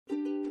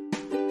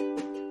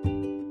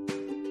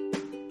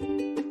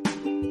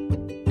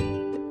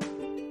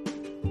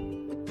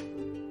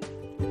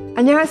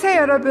안녕하세요,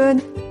 여러분.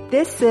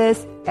 This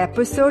is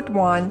episode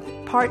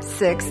 1, part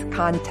 6,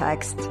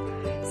 context.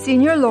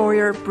 Senior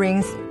lawyer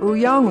brings Woo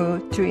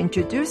Young-woo to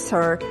introduce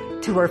her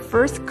to her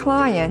first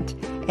client,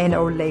 an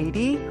old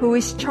lady who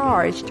is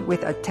charged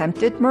with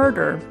attempted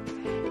murder.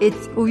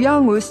 It's Woo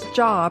Young-woo's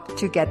job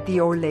to get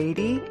the old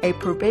lady a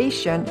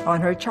probation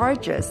on her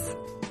charges.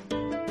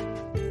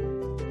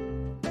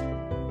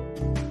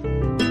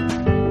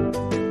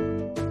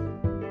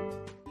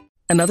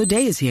 Another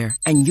day is here,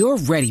 and you're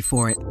ready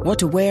for it. What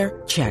to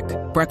wear? Check.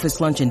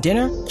 Breakfast, lunch, and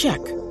dinner? Check.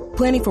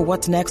 Planning for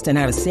what's next and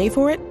how to save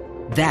for it?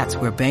 That's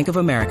where Bank of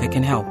America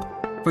can help.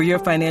 For your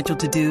financial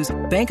to-dos,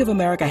 Bank of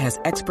America has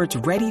experts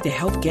ready to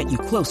help get you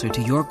closer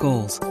to your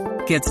goals.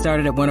 Get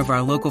started at one of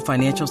our local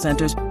financial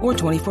centers or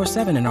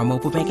 24/7 in our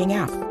mobile banking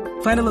app.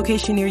 Find a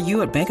location near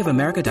you at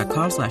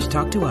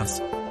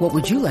bankofamerica.com/talktous. What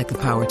would you like the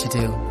power to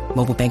do?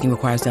 Mobile banking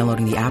requires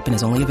downloading the app and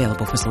is only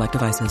available for select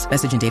devices.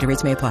 Message and data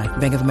rates may apply.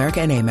 Bank of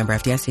America N.A., member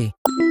FDIC.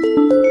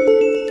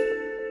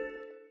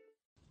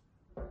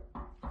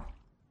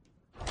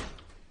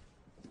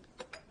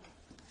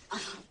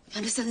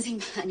 변호사 선생님,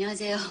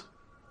 안녕하세요.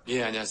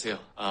 예, 안녕하세요.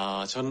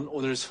 저는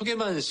오늘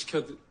소개만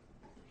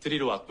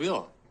시켜드리러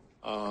왔고요.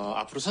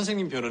 앞으로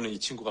선생님 변호는 이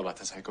친구가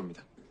맡아서 할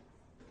겁니다.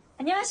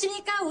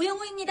 안녕하십니까,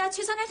 우영우입니다.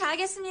 최선을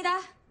다하겠습니다.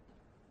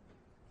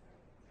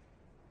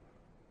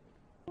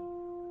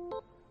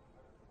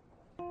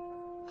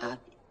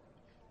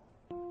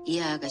 이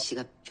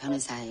아가씨가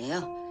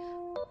변호사예요?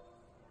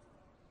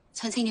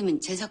 선생님은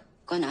제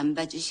사건 안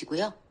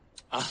봐주시고요?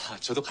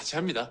 저도 같이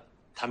합니다.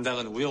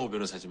 담당은 우영우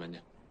변호사지만요.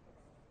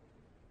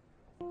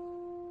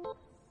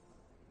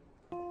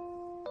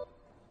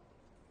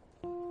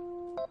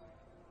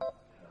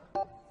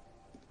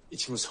 이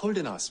친구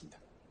서울대 나왔습니다.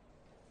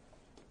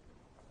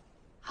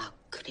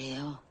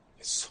 그래요?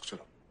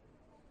 수석처럼.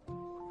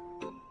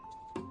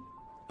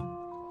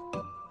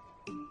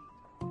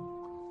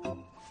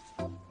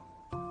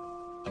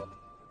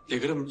 예,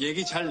 그럼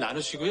얘기 잘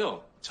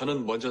나누시고요.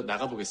 저는 먼저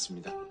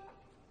나가보겠습니다.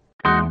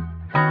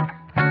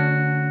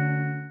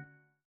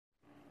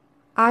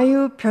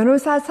 아유,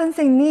 변호사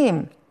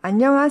선생님,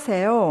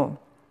 안녕하세요.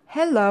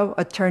 Hello,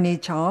 Attorney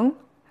Jung.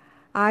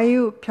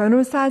 아유,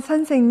 변호사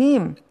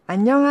선생님,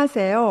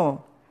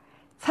 안녕하세요.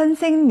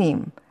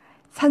 선생님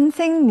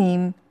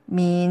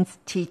means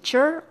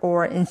teacher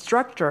or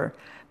instructor,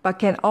 but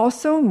can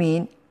also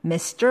mean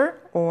Mr.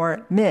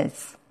 or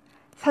Miss.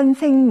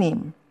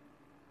 선생님.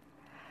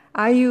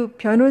 아유,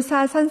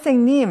 변호사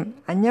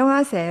선생님,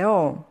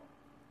 안녕하세요.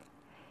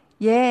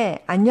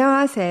 예,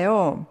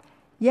 안녕하세요.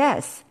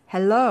 Yes,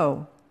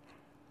 hello.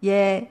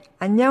 예,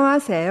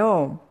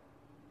 안녕하세요.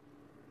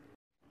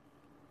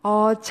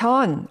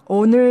 전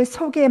오늘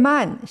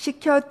소개만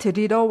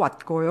시켜드리러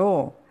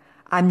왔고요.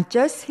 I'm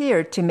just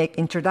here to make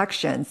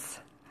introductions.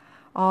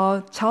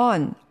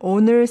 전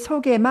오늘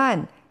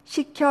소개만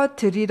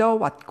시켜드리러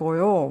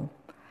왔고요.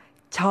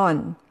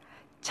 전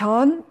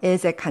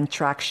is a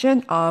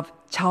contraction of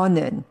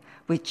저는,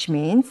 which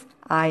means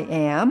I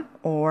am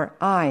or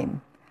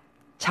I'm.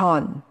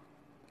 전.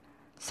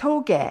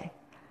 소개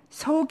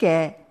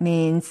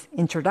means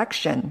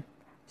introduction.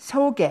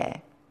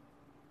 소개.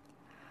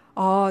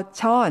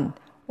 전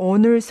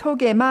오늘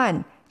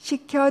소개만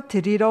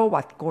시켜드리러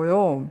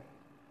왔고요.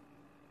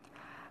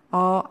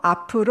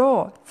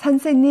 앞으로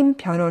선생님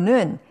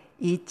변호는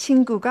이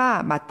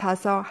친구가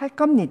맡아서 할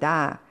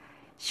겁니다.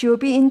 She'll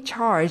be in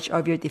charge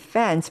of your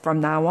defense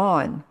from now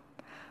on.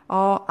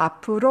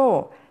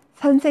 앞으로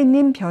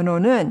선생님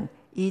변호는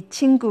이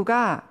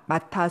친구가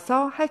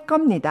맡아서 할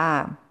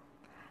겁니다.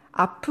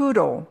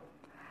 앞으로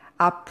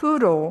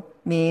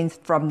means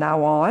from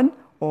now on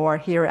or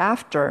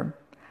hereafter.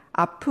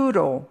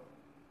 앞으로.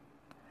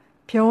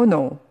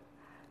 변호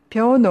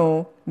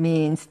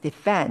means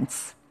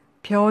defense.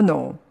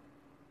 변호.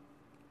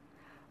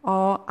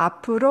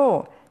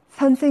 앞으로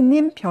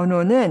선생님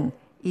변호는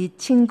이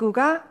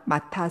친구가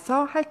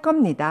맡아서 할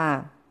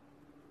겁니다.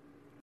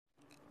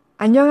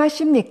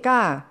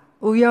 안녕하십니까?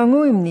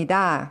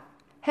 우영우입니다.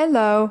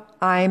 Hello,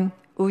 I'm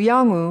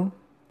우영우.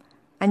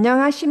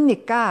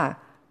 안녕하십니까?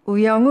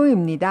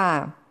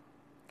 우영우입니다.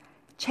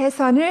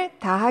 최선을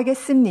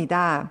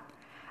다하겠습니다.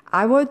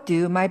 I will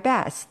do my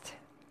best.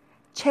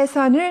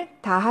 최선을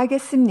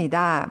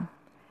다하겠습니다.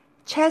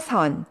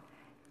 최선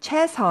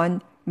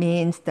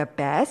means the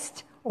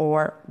best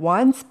or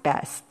one's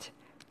best.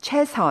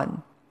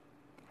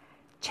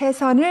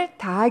 최선을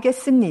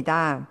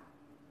다하겠습니다.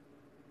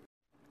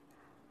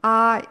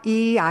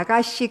 이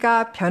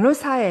아가씨가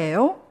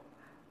변호사예요?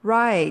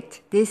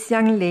 Right, this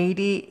young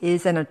lady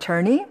is an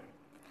attorney.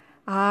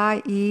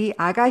 이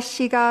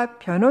아가씨가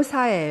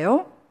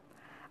변호사예요?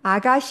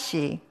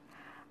 아가씨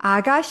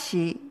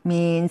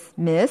means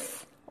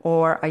miss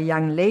or a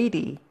young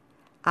lady.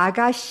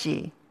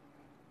 아가씨.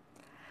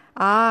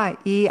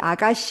 이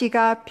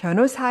아가씨가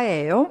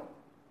변호사예요?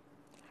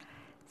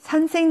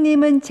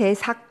 선생님은 제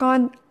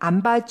사건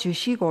안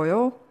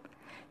봐주시고요.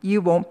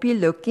 You won't be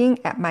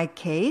looking at my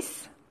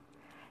case.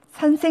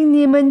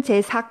 선생님은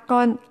제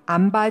사건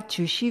안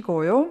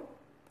봐주시고요.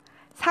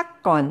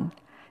 사건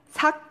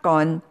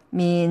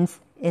means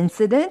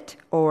incident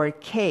or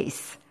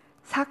case,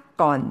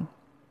 사건.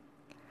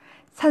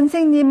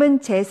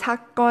 선생님은 제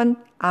사건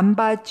안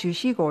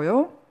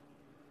봐주시고요.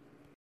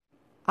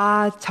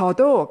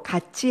 저도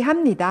같이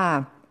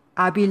합니다.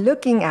 I'll be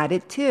looking at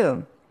it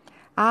too.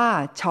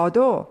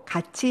 저도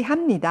같이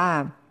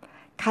합니다.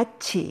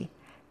 같이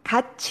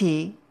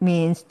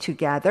means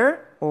together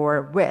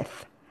or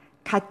with.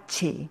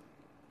 같이.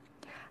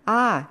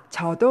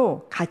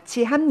 저도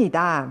같이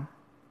합니다.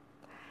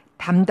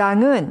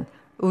 담당은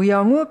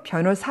우영우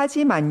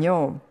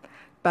변호사지만요.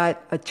 But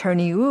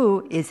Attorney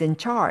Woo is in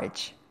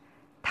charge.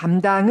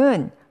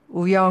 담당은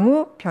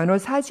우영우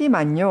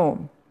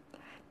변호사지만요.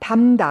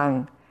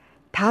 담당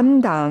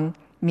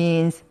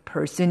means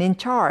person in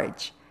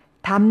charge.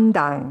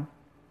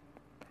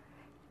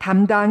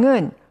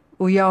 담당은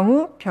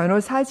우영우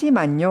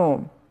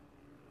변호사지만요.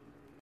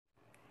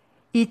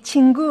 이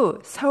친구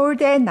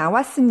서울대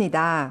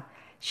나왔습니다.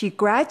 She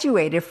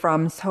graduated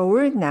from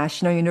Seoul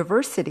National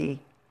University.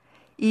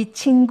 이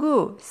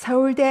친구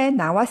서울대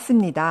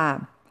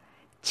나왔습니다.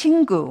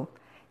 친구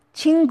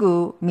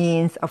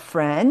means a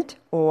friend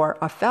or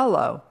a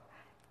fellow.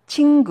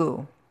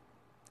 친구.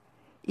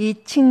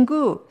 이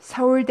친구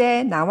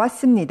서울대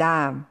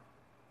나왔습니다.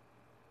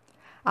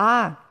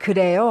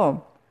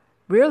 그래요?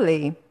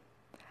 Really?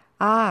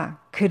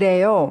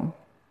 그래요.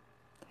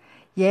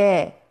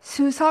 예,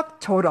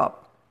 수석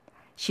졸업.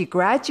 She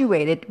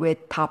graduated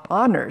with top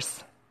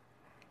honors.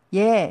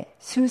 예,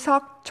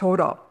 수석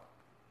졸업.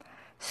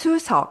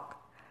 수석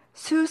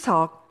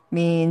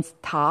means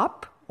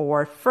top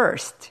or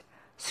first.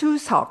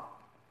 수석.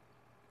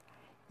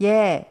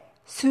 예,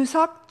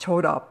 수석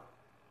졸업.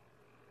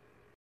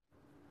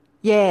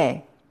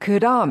 예,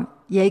 그럼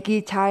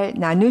얘기 잘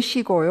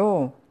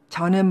나누시고요.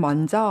 저는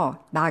먼저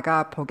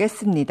나가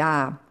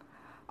보겠습니다.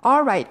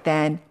 All right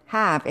then,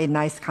 have a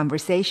nice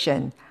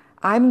conversation.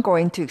 I'm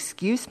going to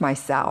excuse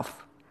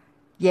myself.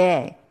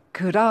 예,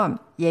 그럼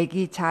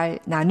얘기 잘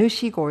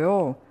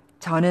나누시고요.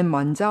 저는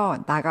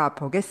먼저 나가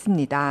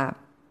보겠습니다.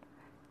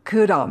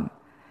 그럼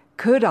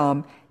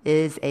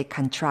is a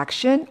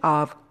contraction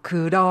of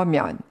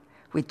그러면,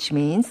 which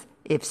means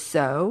if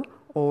so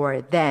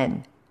or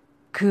then.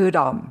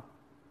 그럼.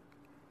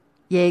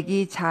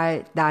 얘기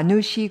잘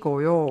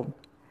나누시고요.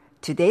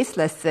 Today's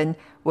lesson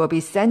will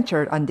be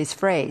centered on this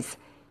phrase.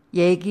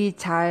 얘기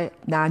잘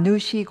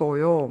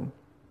나누시고요.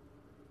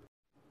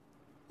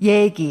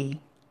 얘기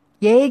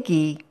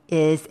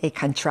is a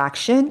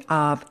contraction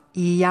of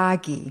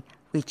이야기,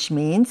 which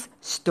means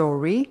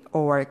story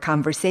or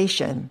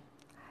conversation.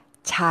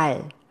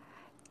 잘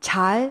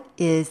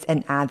is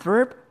an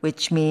adverb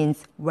which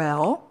means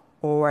well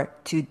or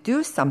to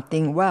do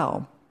something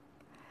well.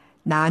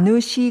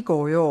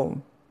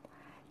 나누시고요.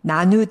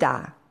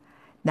 나누다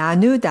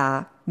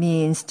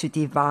means to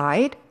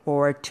divide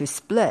or to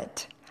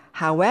split.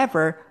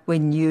 However,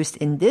 when used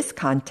in this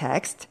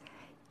context,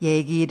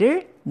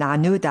 얘기를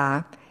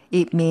나누다,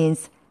 it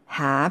means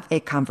have a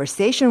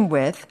conversation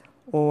with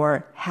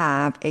or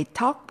have a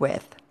talk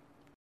with.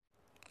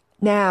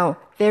 Now,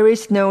 there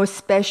is no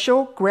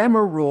special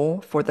grammar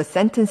rule for the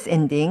sentence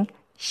ending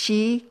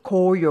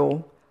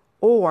시고요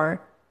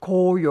or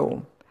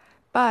고요,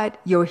 but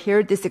you'll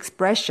hear this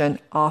expression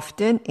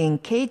often in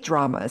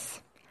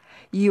K-dramas.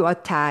 You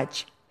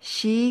attach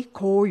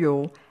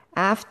시고요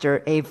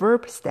after a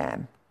verb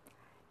stem.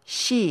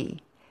 시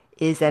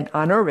is an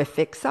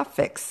honorific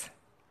suffix.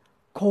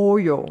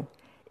 고요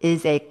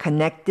is a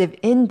connective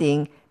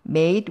ending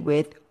made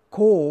with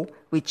고,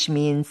 which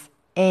means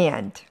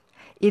and.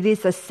 It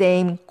is the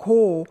same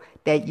고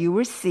that you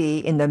will see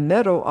in the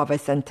middle of a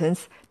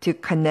sentence to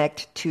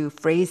connect two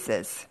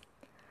phrases.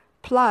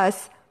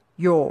 Plus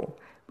요,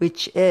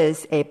 which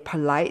is a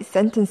polite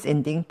sentence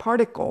ending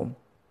particle.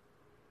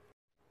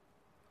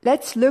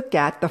 Let's look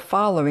at the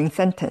following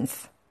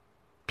sentence.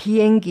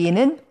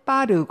 비행기는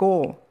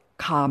빠르고,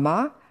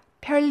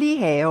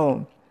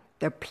 편리해요.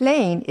 The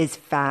plane is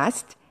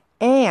fast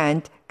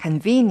and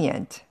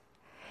convenient.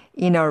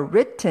 In a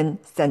written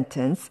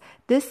sentence,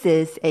 this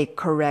is a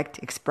correct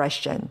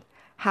expression.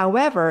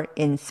 However,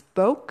 in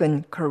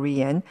spoken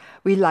Korean,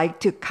 we like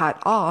to cut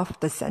off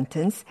the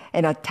sentence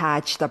and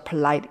attach the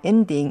polite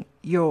ending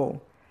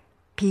요.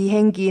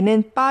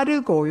 비행기는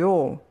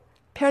빠르고요.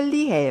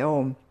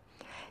 편리해요.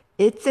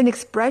 It's an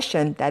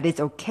expression that is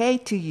okay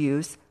to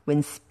use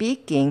when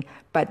speaking,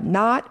 but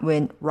not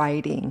when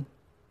writing.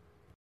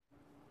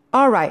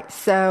 Alright,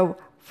 so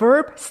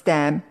verb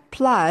stem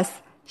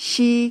plus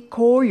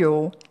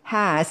시고요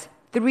has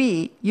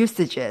 3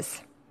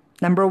 usages.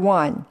 Number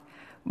 1,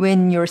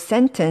 when your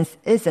sentence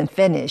isn't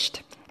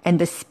finished and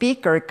the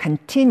speaker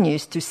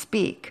continues to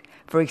speak.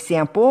 For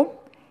example,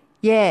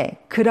 예,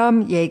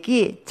 그럼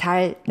얘기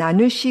잘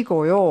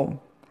나누시고요.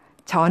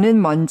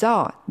 저는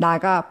먼저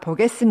나가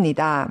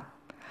보겠습니다.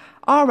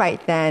 All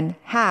right then,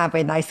 have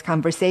a nice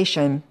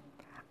conversation.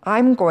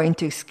 I'm going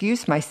to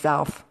excuse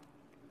myself.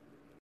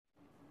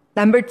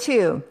 Number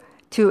 2,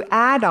 to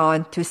add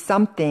on to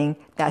something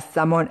that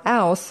someone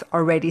else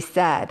already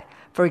said.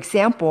 For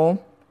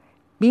example,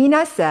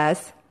 Mina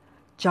says,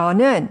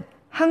 저는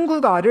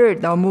한국어를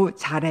너무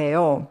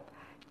잘해요.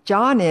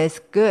 John is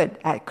good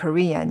at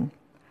Korean.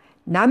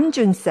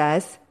 남준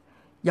says,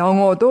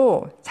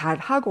 영어도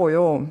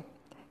잘하고요.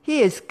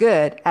 He is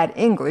good at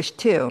English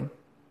too.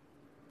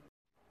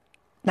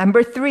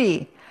 Number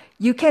 3.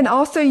 You can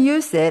also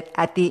use it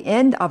at the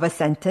end of a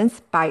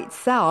sentence by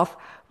itself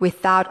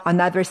without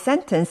another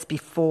sentence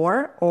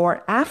before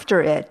or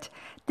after it.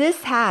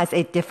 This has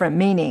a different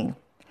meaning.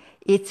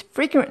 It's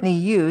frequently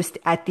used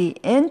at the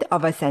end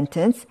of a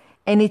sentence,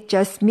 and it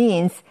just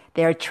means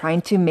they're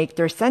trying to make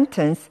their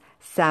sentence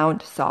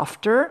sound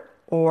softer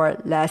or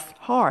less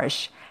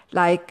harsh,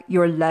 like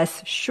you're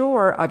less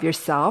sure of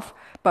yourself,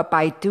 but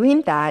by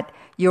doing that,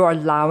 you're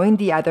allowing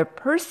the other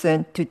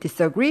person to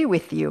disagree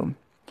with you.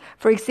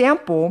 For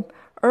example,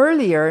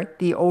 earlier,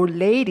 the old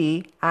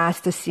lady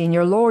asked the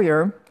senior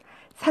lawyer,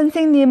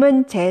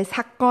 선생님은 제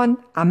사건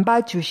안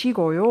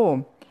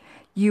봐주시고요.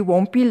 You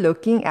won't be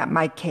looking at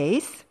my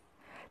case?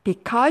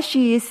 Because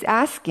she is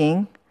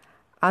asking,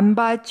 안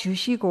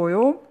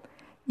봐주시고요.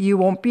 You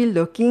won't be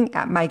looking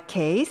at my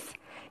case?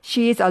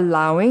 She is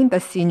allowing the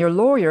senior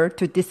lawyer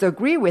to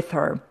disagree with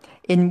her,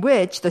 in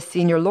which the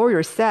senior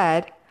lawyer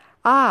said,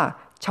 아,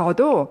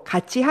 저도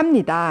같이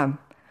합니다.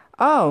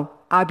 Oh,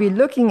 I'll be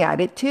looking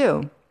at it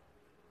too.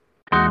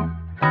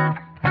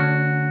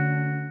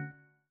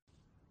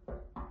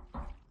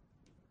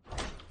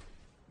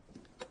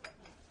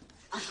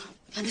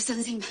 변호사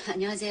선생님,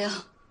 안녕하세요.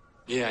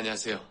 예,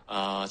 안녕하세요.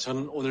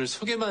 전 오늘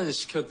소개만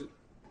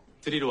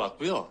시켜드리러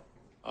왔고요.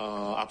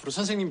 앞으로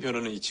선생님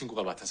변호는 이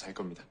친구가 맡아서 할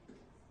겁니다.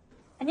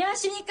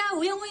 안녕하십니까.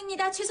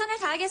 우영우입니다. 최선을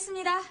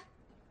다하겠습니다.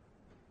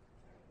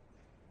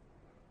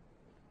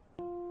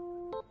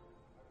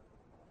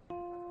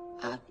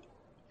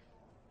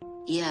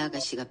 이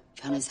아가씨가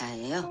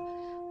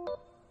변호사예요.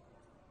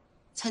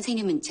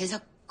 선생님은 제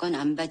사건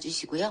안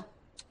봐주시고요.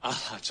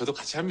 저도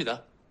같이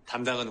합니다.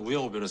 담당은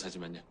우영우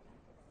변호사지만요.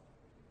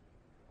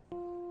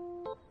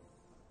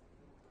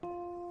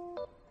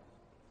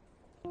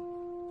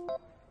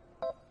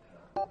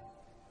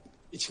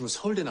 이 친구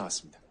서울대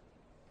나왔습니다.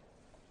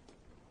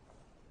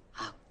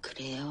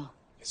 그래요?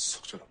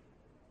 수석처럼.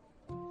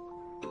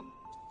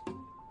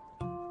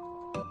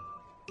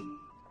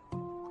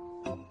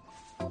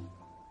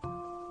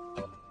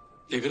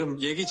 예, 그럼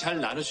얘기 잘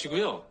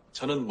나누시고요.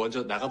 저는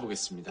먼저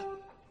나가보겠습니다.